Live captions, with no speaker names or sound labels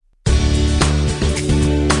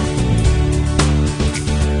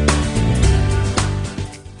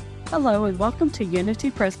Hello and welcome to Unity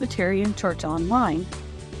Presbyterian Church Online.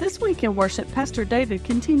 This week in worship, Pastor David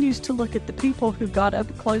continues to look at the people who got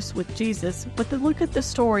up close with Jesus with a look at the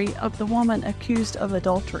story of the woman accused of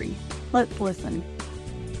adultery. Let's listen.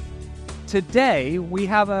 Today, we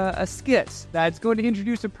have a skit that's going to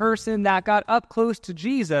introduce a person that got up close to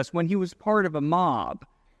Jesus when he was part of a mob,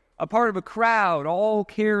 a part of a crowd, all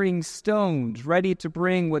carrying stones, ready to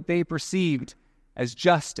bring what they perceived as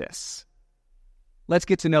justice. Let's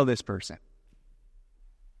get to know this person.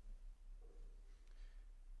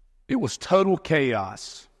 It was total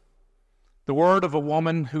chaos. The word of a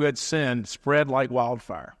woman who had sinned spread like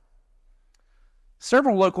wildfire.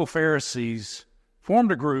 Several local Pharisees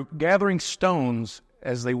formed a group gathering stones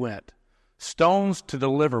as they went, stones to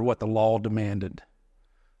deliver what the law demanded,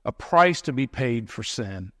 a price to be paid for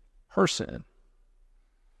sin, her sin.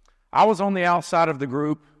 I was on the outside of the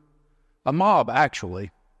group, a mob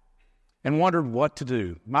actually, and wondered what to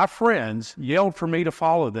do. My friends yelled for me to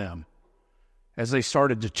follow them as they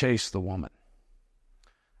started to chase the woman.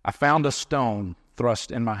 I found a stone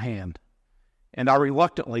thrust in my hand, and I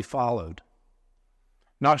reluctantly followed,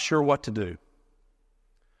 not sure what to do.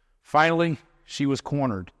 Finally, she was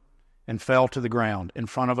cornered and fell to the ground in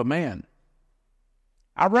front of a man.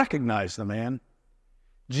 I recognized the man.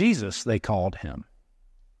 Jesus, they called him,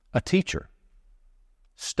 a teacher.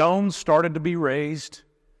 Stones started to be raised,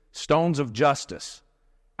 stones of justice.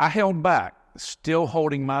 I held back, still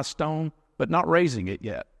holding my stone, but not raising it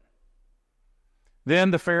yet.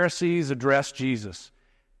 Then the Pharisees addressed Jesus,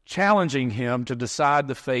 challenging him to decide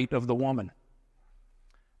the fate of the woman.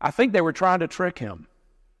 I think they were trying to trick him,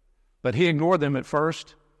 but he ignored them at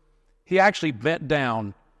first. He actually bent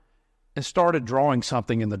down and started drawing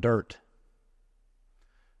something in the dirt.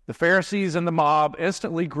 The Pharisees and the mob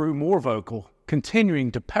instantly grew more vocal,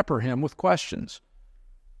 continuing to pepper him with questions.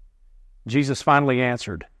 Jesus finally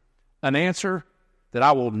answered, an answer that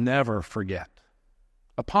I will never forget.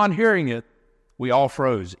 Upon hearing it, we all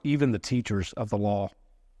froze, even the teachers of the law.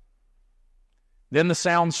 Then the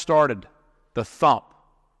sound started, the thump,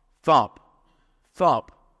 thump,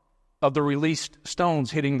 thump of the released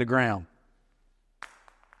stones hitting the ground,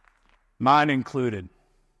 mine included.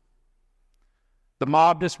 The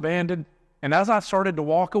mob disbanded, and as I started to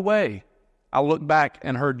walk away, I looked back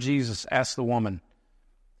and heard Jesus ask the woman,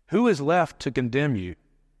 "Who is left to condemn you?"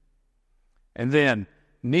 And then,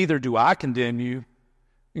 "Neither do I condemn you,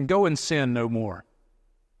 and go and sin no more."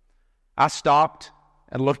 I stopped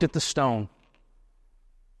and looked at the stone.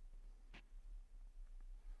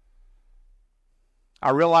 I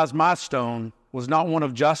realized my stone was not one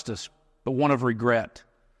of justice, but one of regret,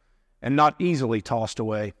 and not easily tossed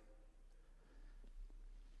away.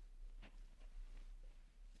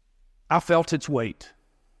 I felt its weight.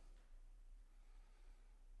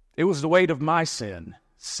 It was the weight of my sin,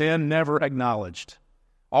 sin never acknowledged,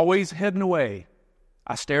 always hidden away.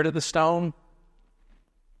 I stared at the stone,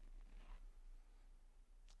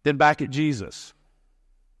 then back at Jesus.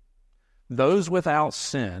 Those without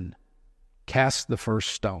sin cast the first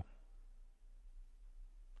stone.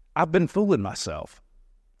 I've been fooling myself,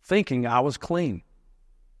 thinking I was clean,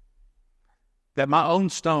 that my own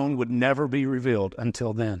stone would never be revealed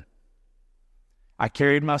until then. I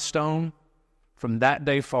carried my stone from that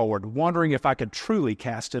day forward, wondering if I could truly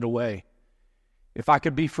cast it away, if I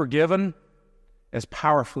could be forgiven as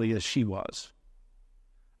powerfully as she was.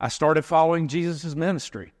 I started following Jesus'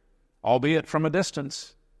 ministry, albeit from a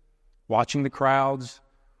distance, watching the crowds,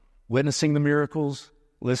 witnessing the miracles,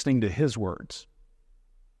 listening to his words,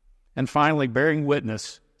 and finally bearing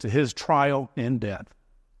witness to his trial and death.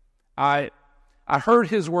 I heard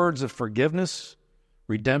his words of forgiveness,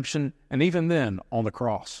 redemption, and even then on the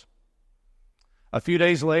cross. A few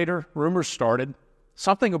days later, rumors started,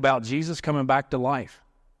 something about Jesus coming back to life,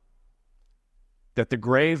 that the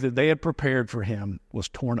grave that they had prepared for him was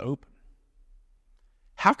torn open.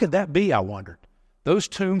 How could that be, I wondered? Those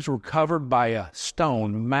tombs were covered by a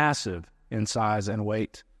stone massive in size and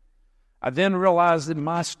weight. I then realized that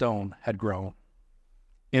my stone had grown,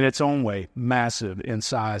 in its own way, massive in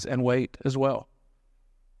size and weight as well.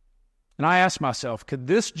 And I asked myself, could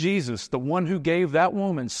this Jesus, the one who gave that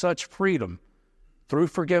woman such freedom through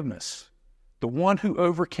forgiveness, the one who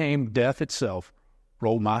overcame death itself,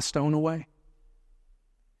 roll my stone away?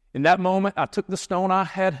 In that moment, I took the stone I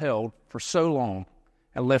had held for so long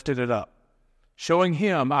and lifted it up, showing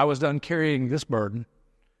him I was done carrying this burden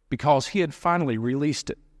because he had finally released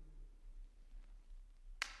it.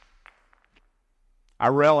 I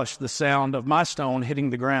relished the sound of my stone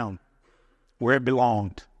hitting the ground where it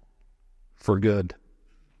belonged, for good.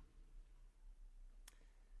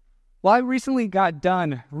 Well, I recently got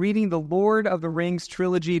done reading the Lord of the Rings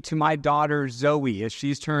trilogy to my daughter Zoe as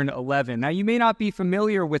she's turned 11. Now, you may not be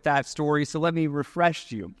familiar with that story, so let me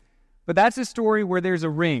refresh you. But that's a story where there's a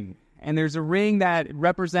ring, and there's a ring that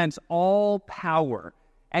represents all power.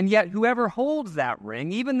 And yet, whoever holds that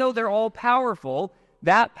ring, even though they're all powerful,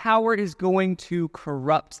 that power is going to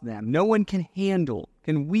corrupt them. No one can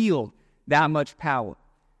wield that much power.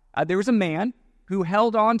 There was a man who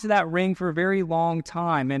held on to that ring for a very long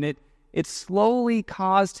time, and it slowly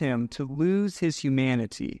caused him to lose his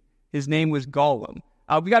humanity. His name was Gollum.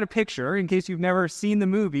 We got a picture in case you've never seen the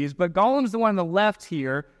movies, but Gollum's the one on the left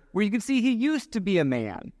here where you can see he used to be a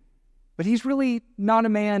man, but he's really not a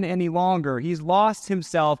man any longer. He's lost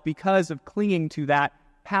himself because of clinging to that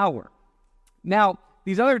power. Now,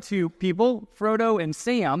 these other two people, Frodo and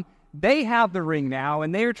Sam, they have the ring now,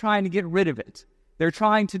 and they're trying to get rid of it. They're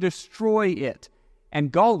trying to destroy it,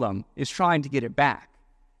 and Gollum is trying to get it back.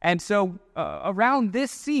 And so around this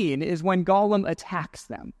scene is when Gollum attacks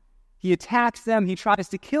them. He attacks them, he tries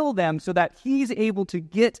to kill them so that he's able to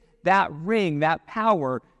get that ring, that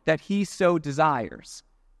power that he so desires.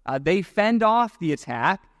 They fend off the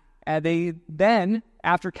attack, and they then,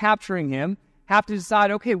 after capturing him, have to decide,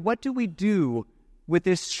 okay, what do we do with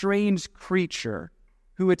this strange creature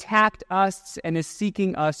who attacked us and is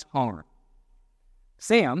seeking us harm?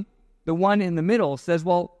 Sam, the one in the middle, says,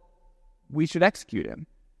 well, we should execute him.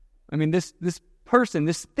 I mean, this person,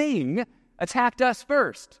 this thing, attacked us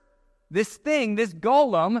first. This thing, this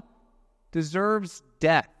Gollum, deserves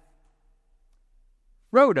death.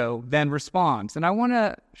 Frodo then responds, and I want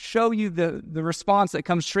to show you the response that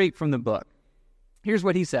comes straight from the book. Here's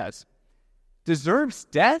what he says. Deserves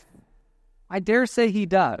death? I dare say he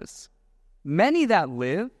does. Many that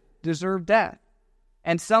live deserve death,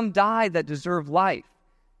 and some die that deserve life.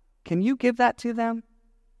 Can you give that to them?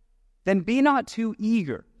 Then be not too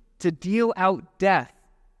eager to deal out death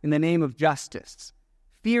in the name of justice,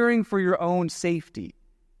 fearing for your own safety.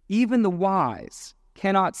 Even the wise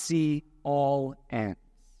cannot see all ends.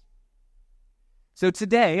 So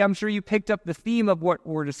today, I'm sure you picked up the theme of what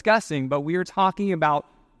we're discussing, but we are talking about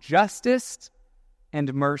justice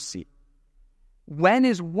and mercy. When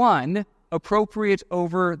is one appropriate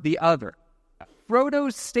over the other?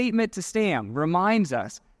 Frodo's statement to Sam reminds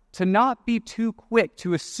us to not be too quick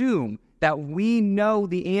to assume that we know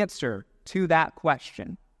the answer to that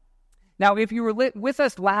question. Now, if you were with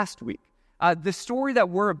us last week, the story that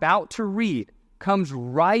we're about to read comes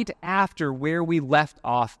right after where we left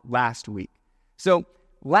off last week. So,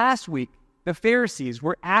 last week, the Pharisees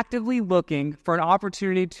were actively looking for an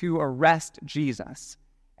opportunity to arrest Jesus.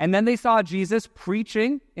 And then they saw Jesus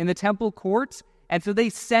preaching in the temple courts, and so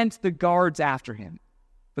they sent the guards after him.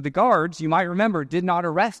 But the guards, you might remember, did not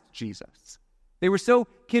arrest Jesus. They were so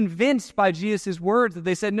convinced by Jesus' words that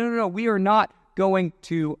they said, no, we are not going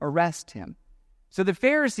to arrest him. So the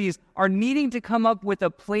Pharisees are needing to come up with a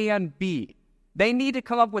plan B. They need to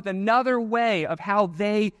come up with another way of how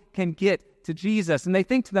they can get to Jesus. And they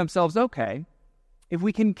think to themselves, okay, if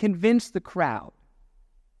we can convince the crowd,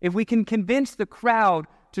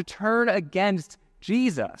 to turn against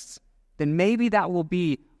Jesus, then maybe that will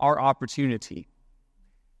be our opportunity.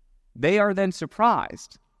 They are then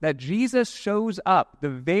surprised that Jesus shows up the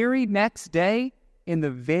very next day in the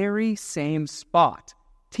very same spot,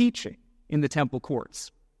 teaching in the temple courts.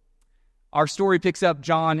 Our story picks up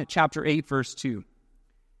John chapter 8, verse 2.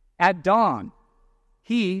 At dawn,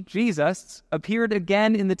 he, Jesus, appeared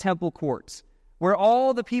again in the temple courts, where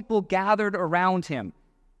all the people gathered around him,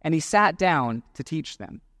 and he sat down to teach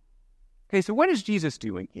them. Okay, so what is Jesus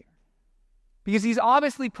doing here? Because he's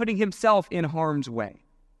obviously putting himself in harm's way,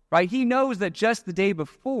 right? He knows that just the day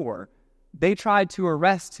before, they tried to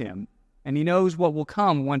arrest him, and he knows what will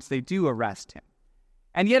come once they do arrest him.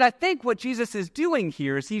 And yet I think what Jesus is doing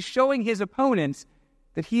here is he's showing his opponents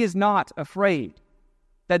that he is not afraid,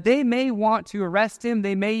 that they may want to arrest him,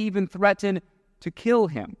 they may even threaten to kill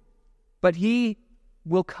him, but he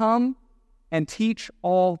will come and teach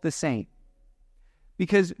all the same.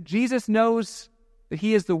 Because Jesus knows that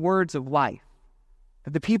he is the words of life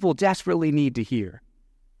that the people desperately need to hear.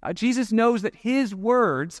 Jesus knows that his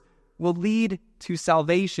words will lead to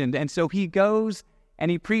salvation, and so he goes and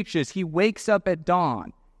he preaches. He wakes up at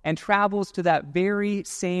dawn and travels to that very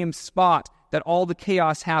same spot that all the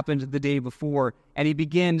chaos happened the day before, and he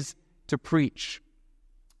begins to preach.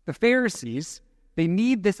 The Pharisees, they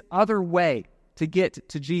need this other way to get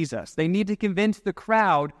to Jesus. They need to convince the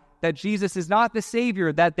crowd that Jesus is not the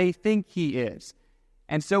Savior that they think he is.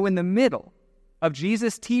 And so in the middle of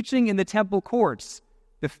Jesus teaching in the temple courts,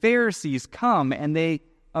 the Pharisees come and they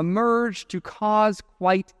emerge to cause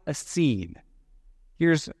quite a scene.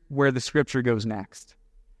 Here's where the scripture goes next.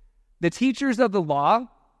 The teachers of the law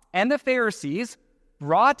and the Pharisees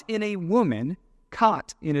brought in a woman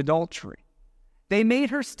caught in adultery. They made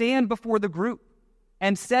her stand before the group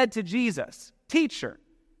and said to Jesus, "Teacher,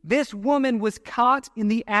 this woman was caught in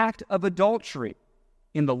the act of adultery.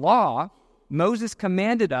 In the law, Moses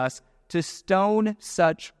commanded us to stone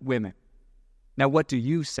such women. Now, what do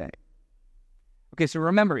you say?" Okay, so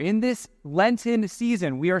remember, in this Lenten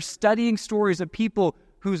season, we are studying stories of people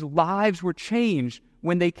whose lives were changed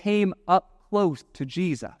when they came up close to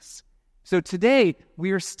Jesus. So today,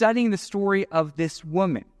 we are studying the story of this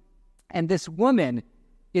woman. And this woman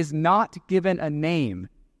is not given a name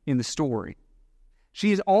in the story.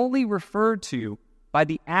 She is only referred to by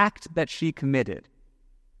the act that she committed.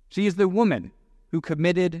 She is the woman who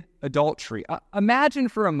committed adultery. Imagine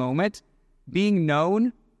for a moment being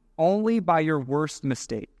known only by your worst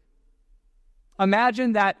mistake.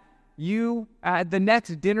 Imagine that you, at the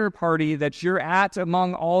next dinner party that you're at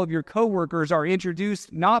among all of your coworkers, are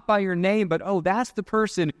introduced not by your name, but, oh, that's the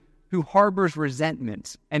person who harbors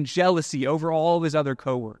resentment and jealousy over all of his other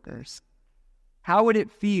coworkers. How would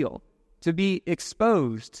it feel to be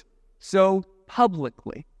exposed so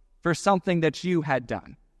publicly for something that you had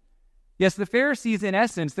done? Yes, the Pharisees, in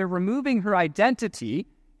essence, they're removing her identity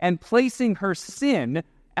and placing her sin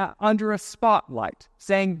under a spotlight,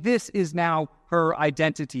 saying this is now her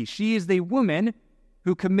identity. She is the woman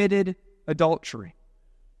who committed adultery.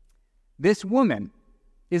 This woman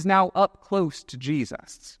is now up close to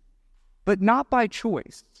Jesus, but not by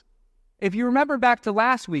choice. If you remember back to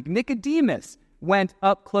last week, Nicodemus went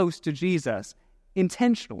up close to Jesus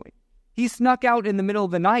intentionally. He snuck out in the middle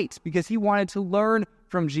of the night because he wanted to learn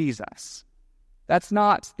from Jesus. That's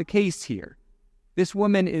not the case here. This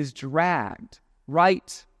woman is dragged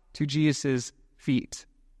right to Jesus' feet.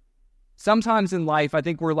 Sometimes in life, I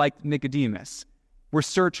think we're like Nicodemus. We're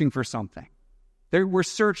searching for something. We're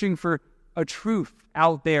searching for a truth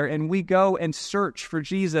out there, and we go and search for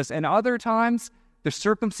Jesus. And other times, the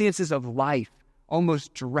circumstances of life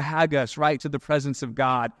almost drag us right to the presence of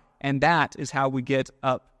God, and that is how we get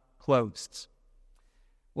up close.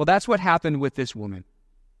 Well, that's what happened with this woman.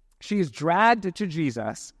 She is dragged to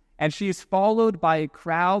Jesus, and she is followed by a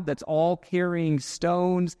crowd that's all carrying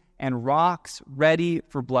stones and rocks ready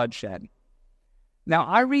for bloodshed. Now,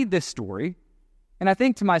 I read this story, and I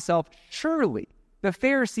think to myself, surely the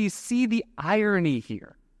Pharisees see the irony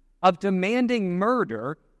here of demanding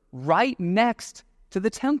murder right next to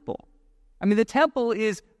the temple. I mean, the temple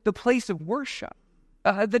is the place of worship.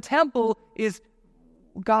 The temple is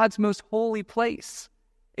God's most holy place.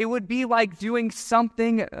 It would be like doing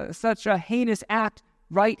something, such a heinous act,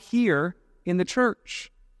 right here in the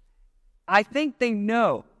church. I think they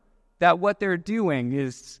know that what they're doing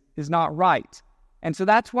is not right. And so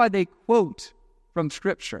that's why they quote from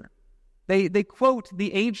Scripture. They quote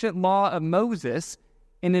the ancient law of Moses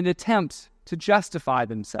in an attempt to justify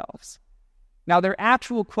themselves. Now, their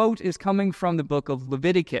actual quote is coming from the book of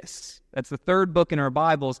Leviticus. That's the third book in our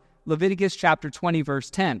Bibles, Leviticus chapter 20, verse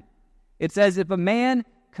 10. It says, "If a man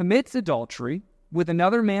commits adultery with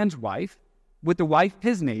another man's wife, with the wife of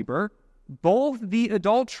his neighbor, both the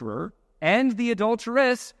adulterer and the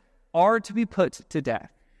adulteress are to be put to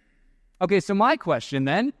death." Okay, so my question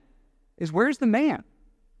then is, where's the man?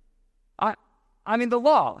 I mean, the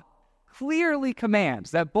law clearly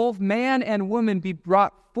commands that both man and woman be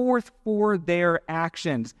brought forth for their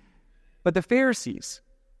actions. But the Pharisees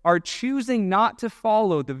are choosing not to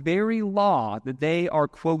follow the very law that they are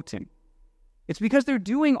quoting. It's because they're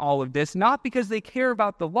doing all of this, not because they care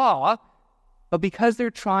about the law, but because they're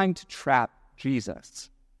trying to trap Jesus.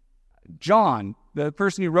 John, the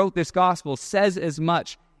person who wrote this gospel, says as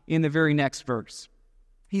much in the very next verse.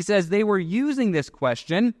 He says they were using this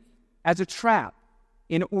question as a trap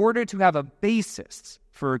in order to have a basis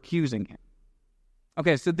for accusing him.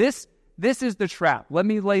 Okay, so this is the trap. Let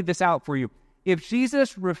me lay this out for you. If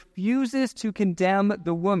Jesus refuses to condemn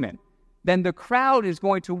the woman, then the crowd is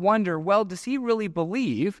going to wonder, well, does he really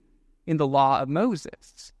believe in the law of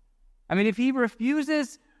Moses? I mean, if he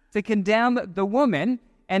refuses to condemn the woman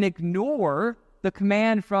and ignore the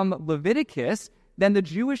command from Leviticus, then the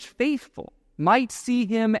Jewish faithful might see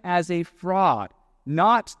him as a fraud,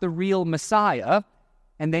 not the real Messiah,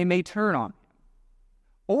 and they may turn on him.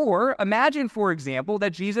 Or imagine, for example,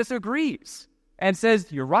 that Jesus agrees and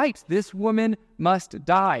says, "You're right, this woman must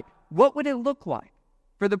die." What would it look like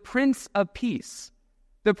for the Prince of Peace,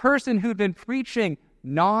 the person who'd been preaching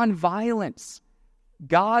nonviolence,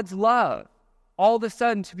 God's love, all of a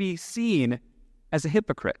sudden to be seen as a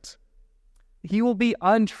hypocrite? He will be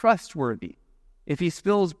untrustworthy if he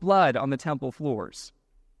spills blood on the temple floors.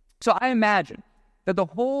 So I imagine that the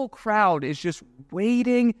whole crowd is just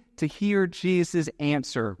waiting to hear Jesus'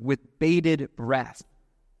 answer with bated breath.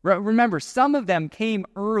 Remember, some of them came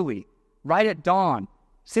early, right at dawn,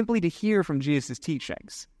 simply to hear from Jesus'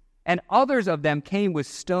 teachings. And others of them came with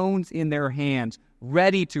stones in their hands,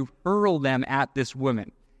 ready to hurl them at this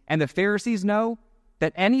woman. And the Pharisees know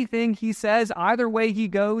that anything he says, either way he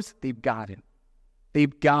goes, they've got him.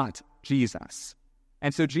 They've got Jesus.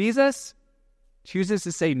 And so Jesus chooses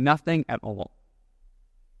to say nothing at all.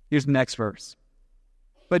 Here's the next verse.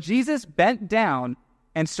 But Jesus bent down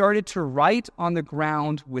and started to write on the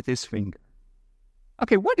ground with his finger.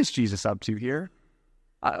 Okay, what is Jesus up to here?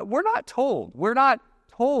 We're not told. We're not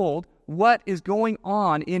told what is going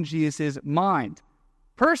on in Jesus' mind.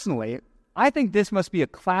 Personally, I think this must be a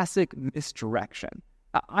classic misdirection.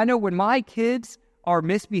 I know when my kids are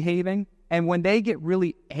misbehaving and when they get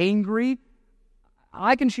really angry,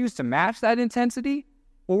 I can choose to match that intensity,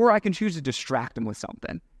 or I can choose to distract them with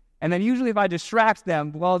something. And then usually if I distract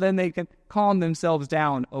them, well, then they can calm themselves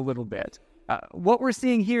down a little bit. What we're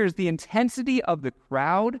seeing here is the intensity of the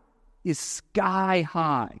crowd is sky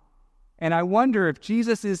high. And I wonder if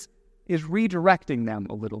Jesus is redirecting them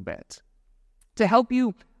a little bit. To help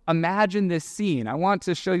you imagine this scene, I want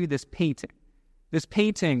to show you this painting. This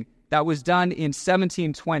painting that was done in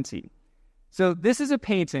 1720. So this is a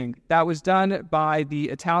painting that was done by the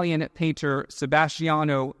Italian painter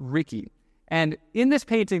Sebastiano Ricci. And in this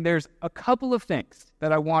painting, there's a couple of things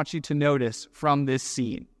that I want you to notice from this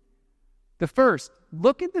scene. The first,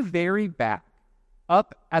 look at the very back,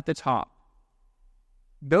 up at the top.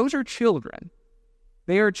 Those are children.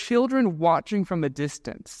 They are children watching from a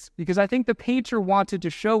distance, because I think the painter wanted to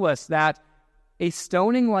show us that a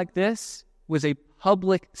stoning like this was a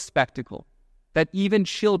public spectacle that even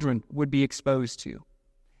children would be exposed to.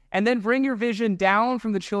 And then bring your vision down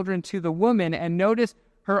from the children to the woman and notice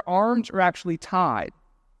her arms are actually tied.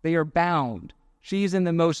 They are bound. She's in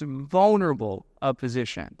the most vulnerable of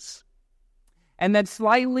positions. And then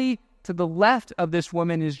slightly to the left of this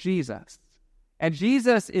woman is Jesus. And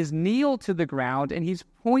Jesus is kneeled to the ground and he's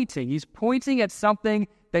pointing. He's pointing at something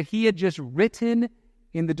that he had just written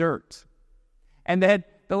in the dirt. And then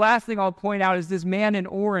the last thing I'll point out is this man in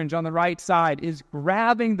orange on the right side is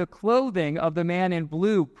grabbing the clothing of the man in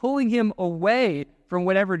blue, pulling him away from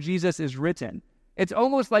whatever Jesus is written. It's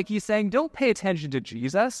almost like he's saying, don't pay attention to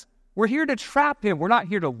Jesus. We're here to trap him. We're not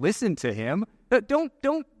here to listen to him. Don't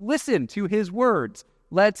listen to his words.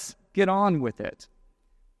 Let's get on with it.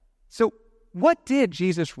 So what did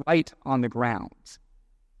Jesus write on the ground?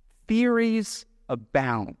 Theories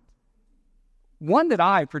abound. One that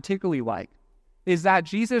I particularly like is that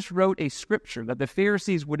Jesus wrote a scripture that the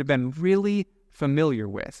Pharisees would have been really familiar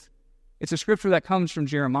with. It's a scripture that comes from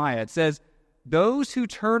Jeremiah. It says, those who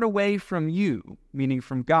turn away from you, meaning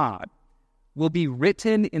from God, will be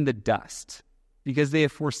written in the dust, because they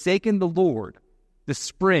have forsaken the Lord, the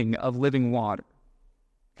spring of living water.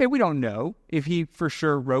 Okay, we don't know if he for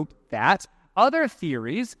sure wrote that. Other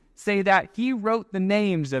theories say that he wrote the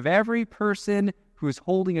names of every person who is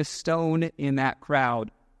holding a stone in that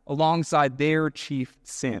crowd alongside their chief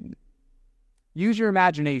sin. Use your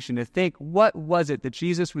imagination to think, what was it that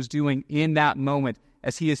Jesus was doing in that moment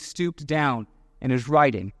as he is stooped down and is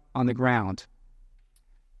writing on the ground?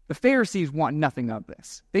 The Pharisees want nothing of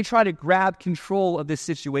this. They try to grab control of this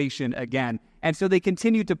situation again, and so they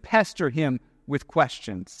continue to pester him with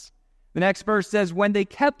questions. The next verse says, when they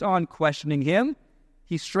kept on questioning him,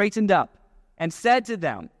 he straightened up and said to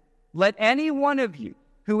them, let any one of you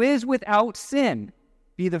who is without sin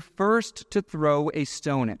be the first to throw a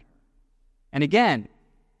stone at her. And again,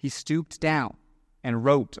 he stooped down and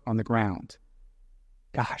wrote on the ground.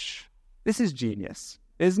 Gosh, this is genius,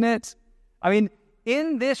 isn't it? I mean,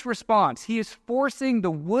 in this response, he is forcing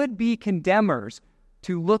the would-be condemners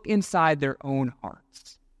to look inside their own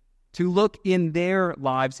hearts, to look in their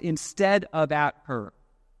lives instead of at her.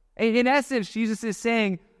 In essence, Jesus is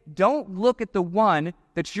saying, don't look at the one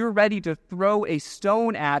that you're ready to throw a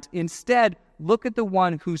stone at. Instead, look at the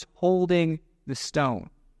one who's holding the stone.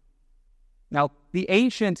 Now, the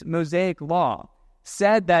ancient Mosaic law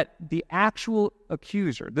said that the actual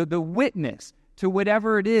accuser, the witness to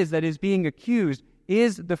whatever it is that is being accused,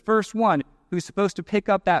 is the first one who's supposed to pick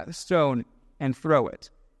up that stone and throw it.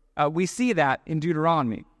 We see that in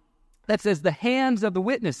Deuteronomy. That says the hands of the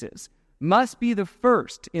witnesses must be the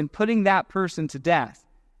first in putting that person to death,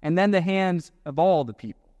 and then the hands of all the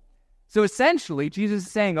people. So essentially, Jesus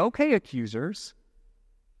is saying, okay, accusers,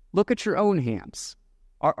 look at your own hands.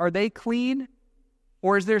 Are they clean?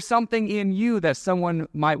 Or is there something in you that someone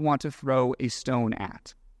might want to throw a stone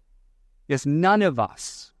at? Yes, none of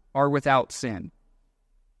us are without sin.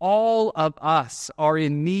 All of us are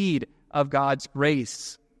in need of God's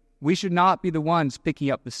grace. We should not be the ones picking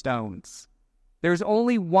up the stones. There's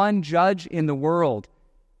only one judge in the world,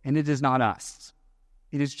 and it is not us.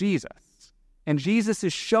 It is Jesus. And Jesus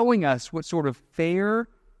is showing us what sort of fair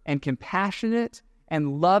and compassionate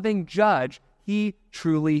and loving judge he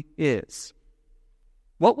truly is.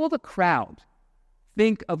 What will the crowd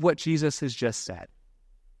think of what Jesus has just said?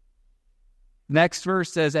 Next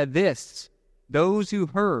verse says, "At this, those who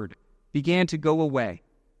heard began to go away,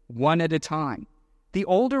 one at a time, the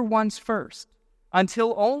older ones first,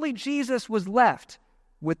 until only Jesus was left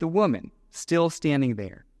with the woman still standing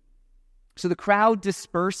there." So the crowd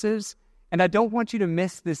disperses, and I don't want you to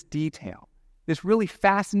miss this detail, this really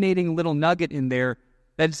fascinating little nugget in there,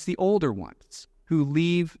 that it's the older ones who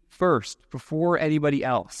leave first before anybody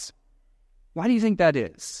else. Why do you think that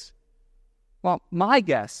is? Well, my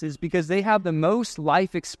guess is because they have the most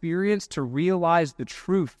life experience to realize the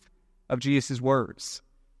truth of Jesus' words,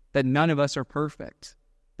 that none of us are perfect,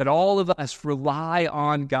 that all of us rely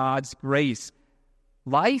on God's grace.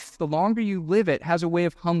 Life, the longer you live it, has a way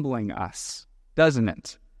of humbling us, doesn't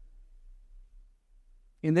it?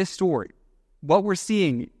 In this story, what we're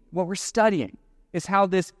seeing, what we're studying, is how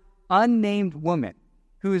this unnamed woman,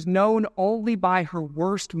 who is known only by her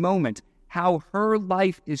worst moment, how her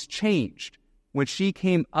life is changed when she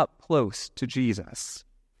came up close to Jesus.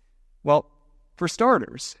 Well, for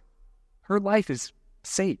starters, her life is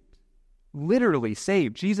saved, literally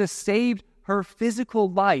saved. Jesus saved her physical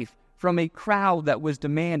life from a crowd that was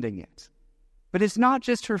demanding it. But it's not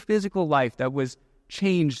just her physical life that was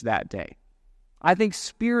changed that day. I think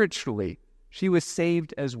spiritually, she was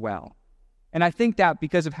saved as well. And I think that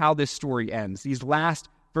because of how this story ends. These last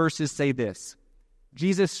verses say this: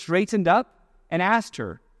 Jesus straightened up and asked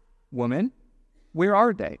her, "Woman, where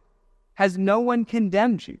are they? Has no one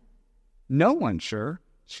condemned you?" "No one, sir,"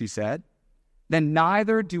 she said. "Then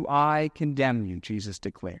neither do I condemn you," Jesus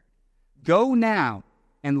declared. "Go now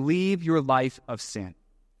and leave your life of sin."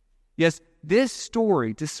 Yes, this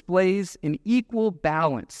story displays an equal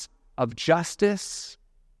balance of justice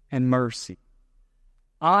and mercy.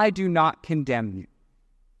 I do not condemn you.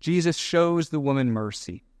 Jesus shows the woman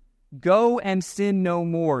mercy. Go and sin no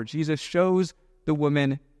more. Jesus shows the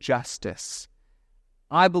woman justice.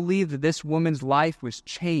 I believe that this woman's life was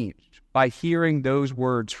changed by hearing those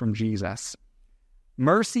words from Jesus.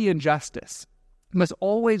 Mercy and justice must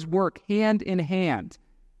always work hand in hand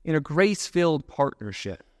in a grace-filled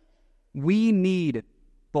partnership. We need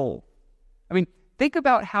both. I mean, think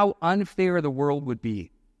about how unfair the world would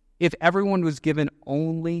be if everyone was given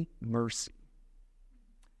only mercy.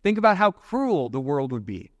 Think about how cruel the world would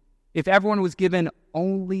be if everyone was given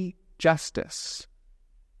only justice.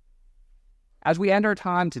 As we end our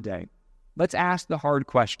time today, let's ask the hard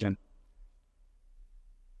question.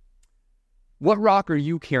 What rock are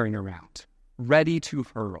you carrying around, ready to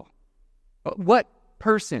hurl? What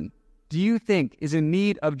person do you think is in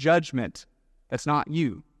need of judgment that's not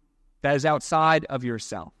you, that is outside of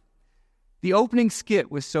yourself? The opening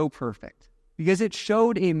skit was so perfect because it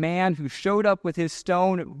showed a man who showed up with his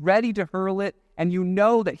stone ready to hurl it, and you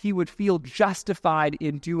know that he would feel justified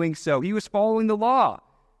in doing so. He was following the law.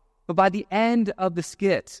 But by the end of the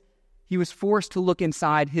skit, he was forced to look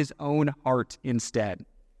inside his own heart instead.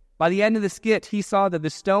 By the end of the skit, he saw that the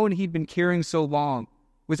stone he'd been carrying so long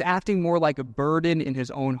was acting more like a burden in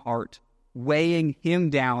his own heart, weighing him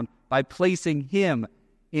down by placing him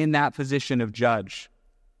in that position of judge.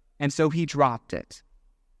 And so he dropped it.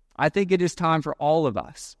 I think it is time for all of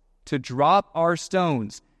us to drop our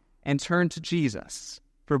stones and turn to Jesus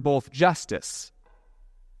for both justice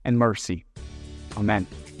and mercy. Amen.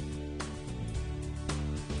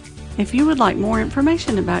 If you would like more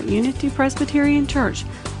information about Unity Presbyterian Church,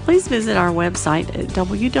 please visit our website at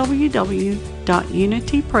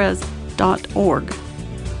www.unitypres.org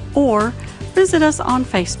or visit us on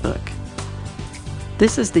Facebook.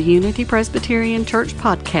 This is the Unity Presbyterian Church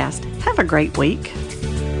podcast. Have a great week.